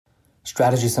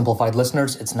Strategy Simplified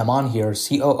listeners, it's Naman here,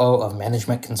 COO of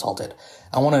Management Consulted.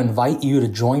 I want to invite you to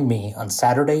join me on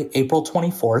Saturday, April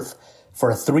 24th for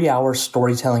a 3-hour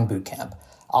storytelling bootcamp.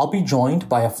 I'll be joined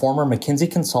by a former McKinsey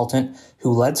consultant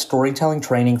who led storytelling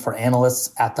training for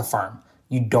analysts at the firm.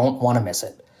 You don't want to miss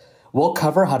it. We'll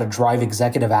cover how to drive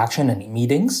executive action in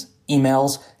meetings,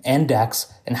 emails, and decks,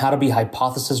 and how to be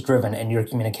hypothesis-driven in your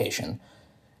communication.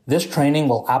 This training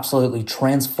will absolutely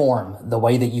transform the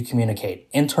way that you communicate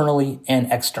internally and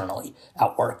externally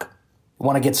at work.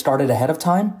 Want to get started ahead of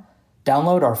time?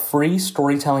 Download our free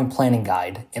storytelling planning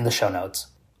guide in the show notes.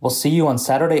 We'll see you on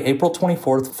Saturday, April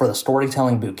 24th for the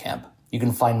Storytelling Bootcamp. You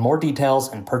can find more details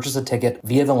and purchase a ticket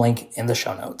via the link in the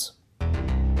show notes.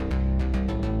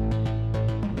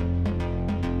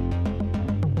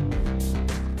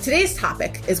 Today's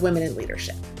topic is women in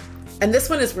leadership. And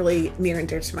this one is really near and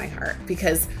dear to my heart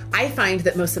because I find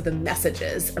that most of the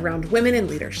messages around women in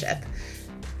leadership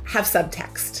have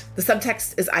subtext. The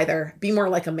subtext is either be more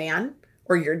like a man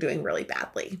or you're doing really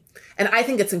badly. And I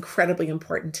think it's incredibly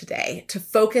important today to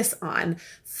focus on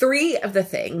 3 of the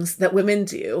things that women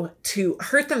do to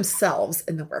hurt themselves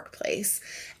in the workplace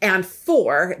and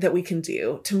 4 that we can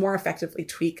do to more effectively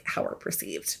tweak how we're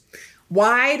perceived.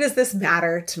 Why does this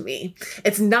matter to me?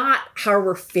 It's not how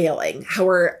we're failing, how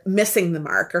we're missing the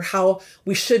mark, or how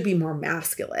we should be more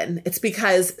masculine. It's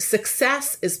because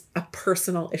success is a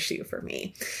personal issue for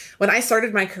me. When I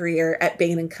started my career at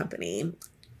Bain & Company,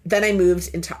 then I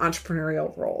moved into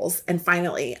entrepreneurial roles. And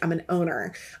finally, I'm an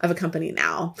owner of a company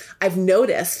now. I've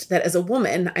noticed that as a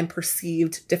woman, I'm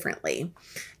perceived differently.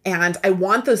 And I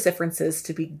want those differences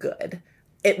to be good.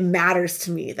 It matters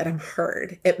to me that I'm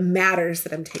heard. It matters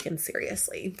that I'm taken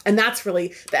seriously. And that's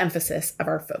really the emphasis of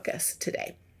our focus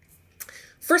today.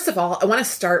 First of all, I want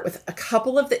to start with a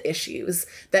couple of the issues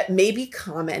that may be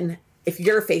common if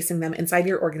you're facing them inside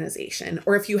your organization,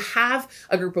 or if you have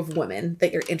a group of women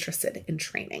that you're interested in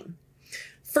training.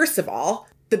 First of all,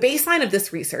 the baseline of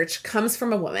this research comes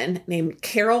from a woman named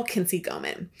Carol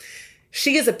Kinsey-Goman.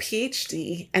 She is a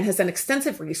PhD and has done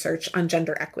extensive research on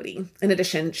gender equity. In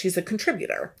addition, she's a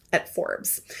contributor at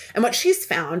Forbes. And what she's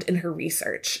found in her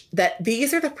research, that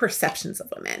these are the perceptions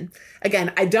of women.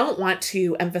 Again, I don't want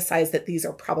to emphasize that these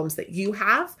are problems that you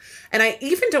have. And I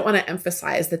even don't want to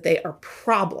emphasize that they are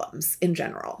problems in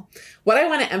general. What I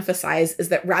want to emphasize is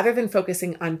that rather than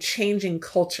focusing on changing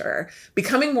culture,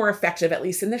 becoming more effective, at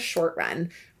least in the short run,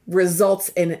 results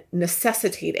in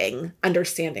necessitating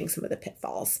understanding some of the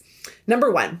pitfalls.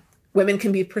 Number 1, women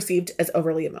can be perceived as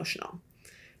overly emotional.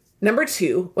 Number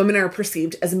 2, women are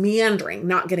perceived as meandering,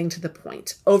 not getting to the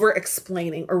point,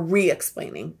 over-explaining or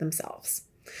re-explaining themselves.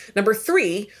 Number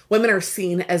 3, women are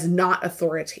seen as not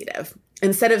authoritative.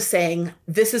 Instead of saying,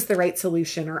 this is the right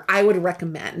solution, or I would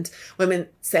recommend, women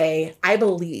say, I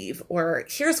believe, or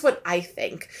here's what I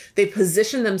think. They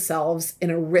position themselves in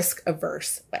a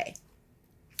risk-averse way.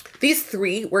 These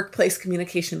 3 workplace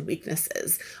communication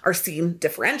weaknesses are seen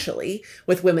differentially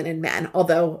with women and men,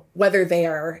 although whether they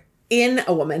are in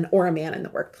a woman or a man in the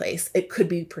workplace, it could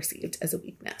be perceived as a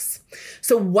weakness.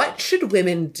 So what should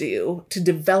women do to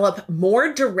develop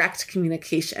more direct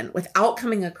communication without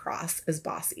coming across as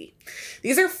bossy?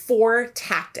 These are 4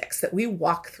 tactics that we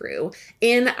walk through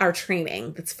in our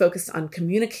training that's focused on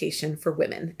communication for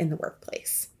women in the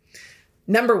workplace.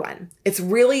 Number 1, it's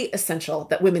really essential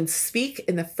that women speak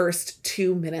in the first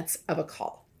 2 minutes of a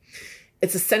call.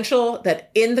 It's essential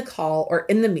that in the call or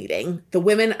in the meeting, the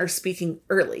women are speaking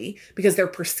early because they're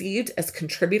perceived as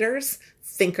contributors,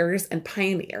 thinkers, and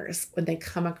pioneers when they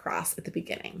come across at the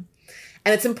beginning.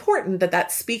 And it's important that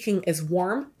that speaking is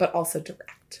warm, but also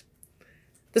direct.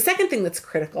 The second thing that's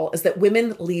critical is that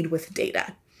women lead with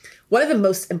data. One of the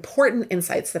most important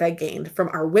insights that I gained from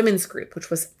our women's group, which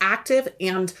was active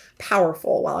and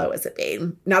powerful while I was at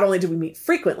Bain, not only did we meet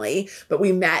frequently, but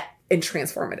we met in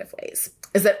transformative ways,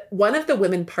 is that one of the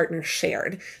women partners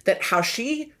shared that how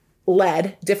she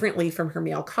led differently from her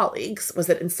male colleagues was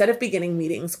that instead of beginning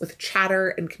meetings with chatter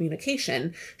and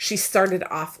communication, she started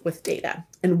off with data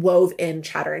and wove in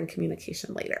chatter and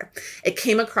communication later. It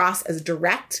came across as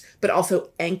direct, but also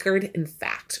anchored in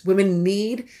fact. Women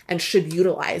need and should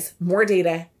utilize more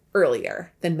data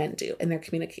earlier than men do in their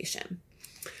communication.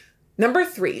 Number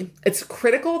 3, it's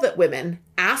critical that women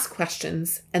ask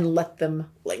questions and let them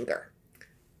linger.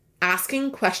 Asking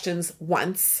questions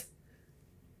once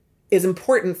is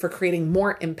important for creating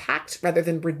more impact rather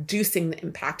than reducing the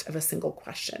impact of a single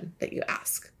question that you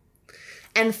ask.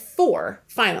 And 4,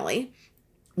 finally,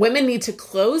 women need to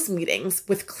close meetings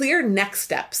with clear next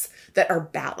steps that are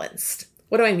balanced.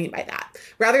 What do I mean by that?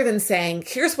 Rather than saying,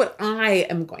 here's what I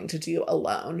am going to do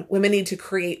alone, women need to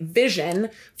create vision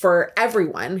for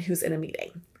everyone who's in a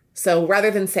meeting. So rather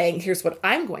than saying, here's what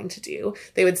I'm going to do,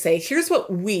 they would say, here's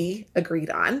what we agreed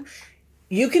on.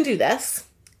 You can do this,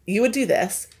 you would do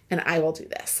this, and I will do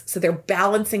this. So they're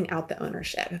balancing out the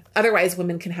ownership. Otherwise,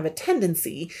 women can have a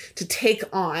tendency to take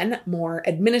on more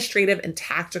administrative and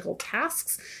tactical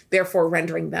tasks, therefore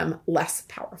rendering them less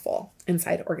powerful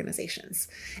inside organizations.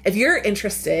 If you're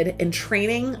interested in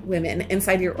training women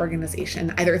inside your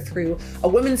organization, either through a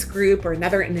women's group or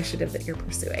another initiative that you're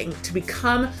pursuing, to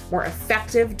become more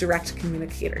effective direct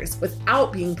communicators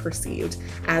without being perceived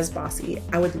as bossy,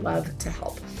 I would love to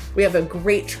help. We have a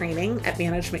great training at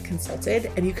Management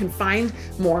Consulted, and you can find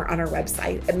more on our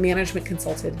website at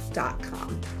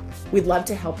managementconsulted.com. We'd love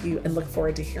to help you and look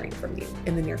forward to hearing from you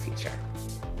in the near future.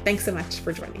 Thanks so much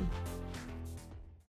for joining.